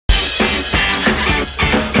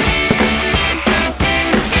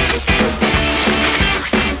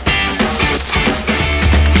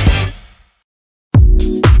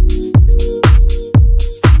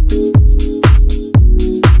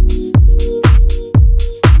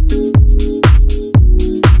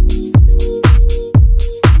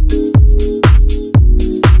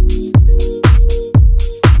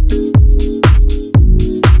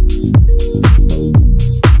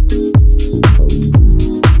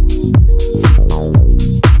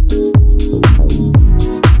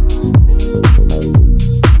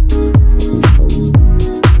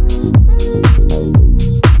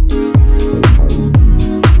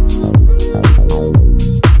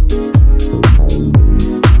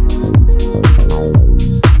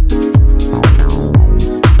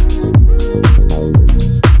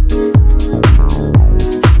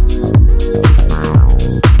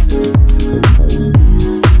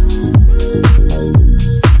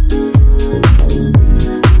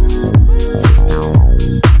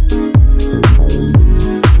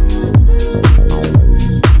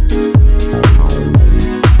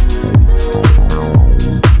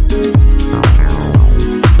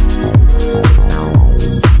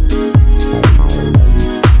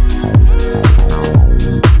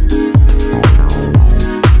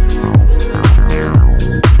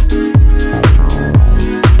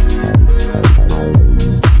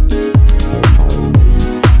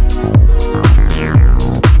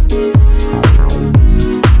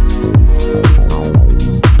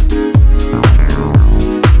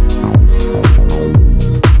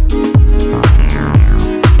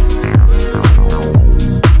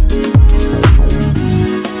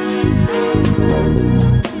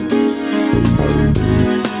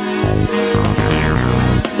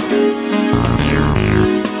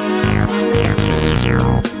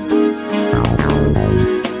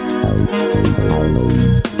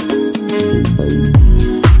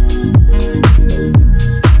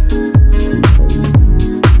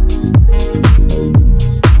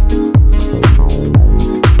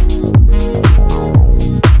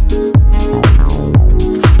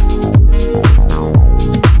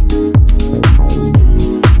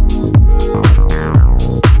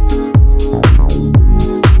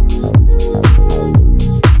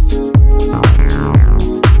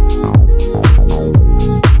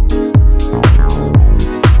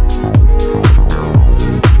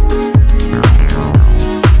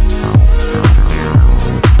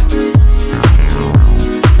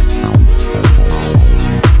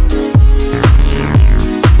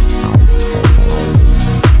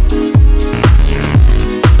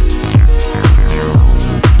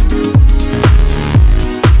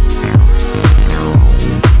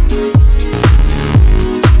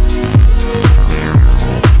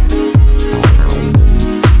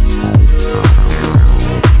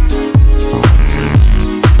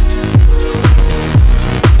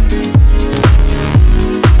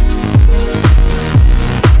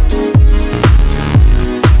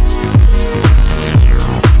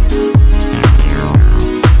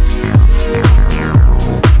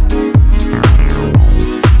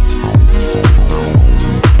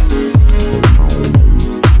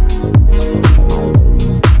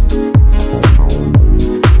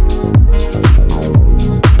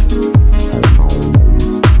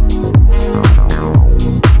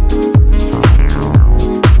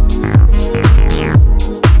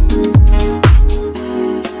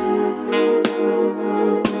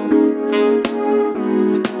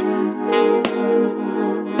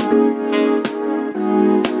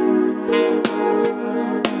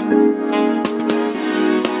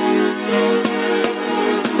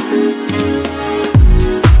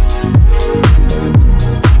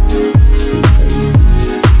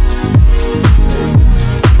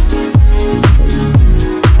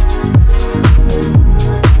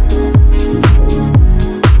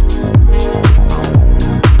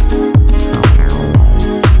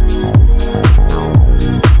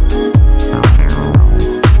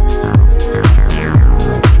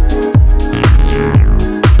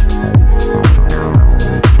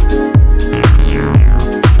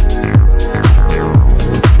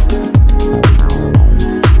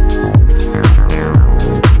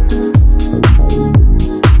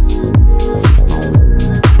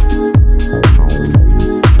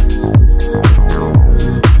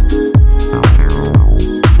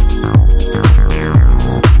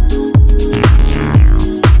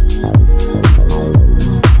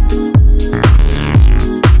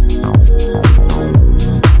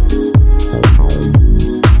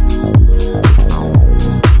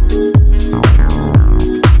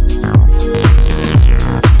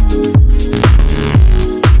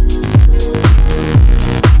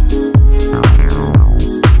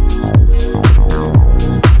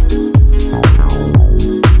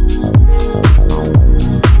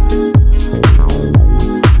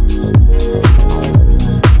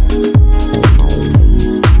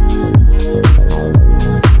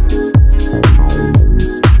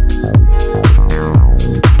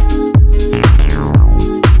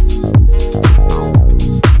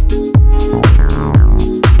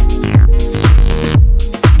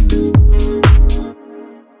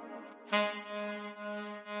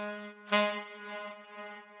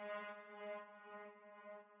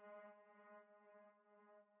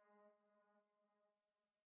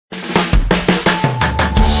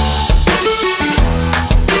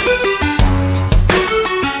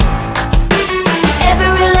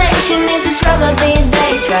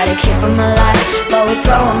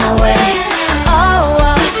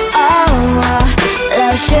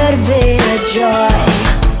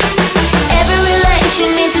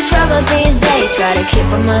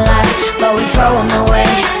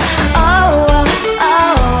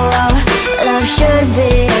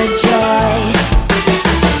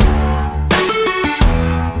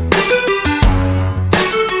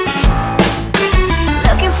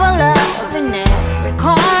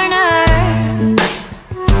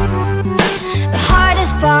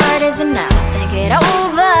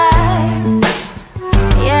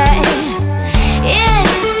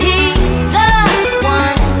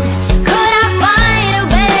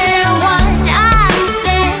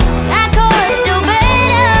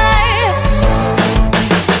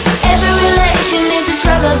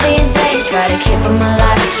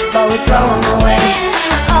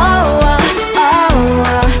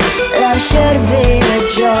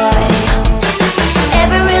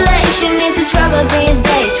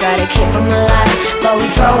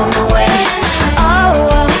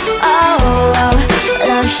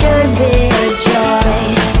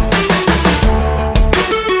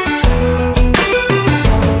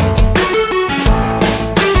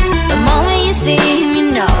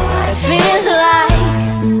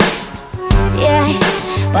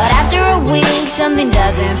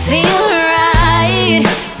feel right.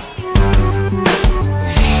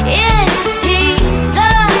 Is he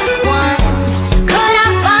the one? Could I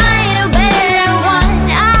find a better one?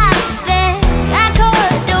 I think I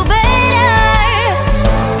could do better.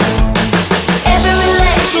 Every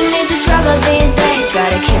relation is a struggle these days. Try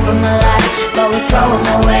to keep them alive, but we throw them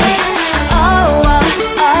away. Oh, oh,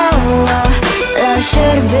 oh, oh, love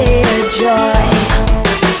should be a joy.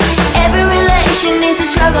 Every relation is a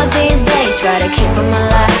struggle these days. Try to keep them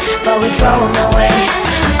alive, but we throw them away.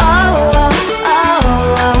 Oh, oh, oh,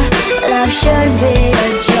 oh, love should be a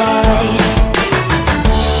joy.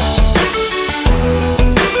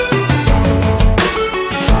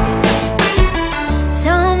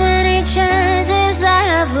 So many chances I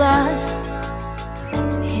have lost.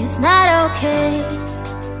 It's not okay.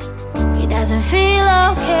 He doesn't feel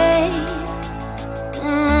okay.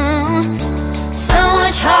 So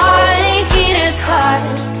much heartache in his heart.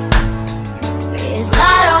 It's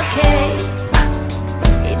not okay.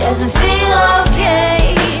 He doesn't feel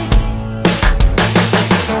okay.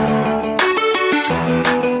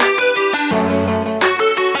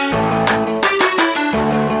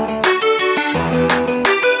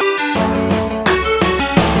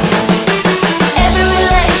 Every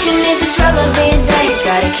relation is a struggle these days.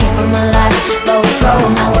 Try to keep them alive, but we throw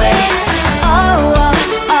them away. Oh, oh,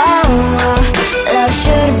 oh, oh, love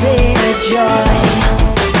should be a joy.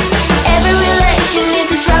 Every relation is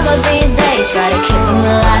a struggle these days. Try to keep them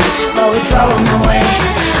alive, but we throw them away.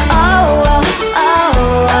 Oh, oh, oh,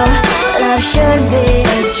 oh, love should be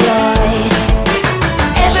a joy.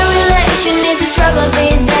 Every relation is a struggle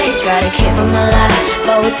these days. Try to keep them alive,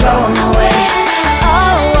 but we throw them away.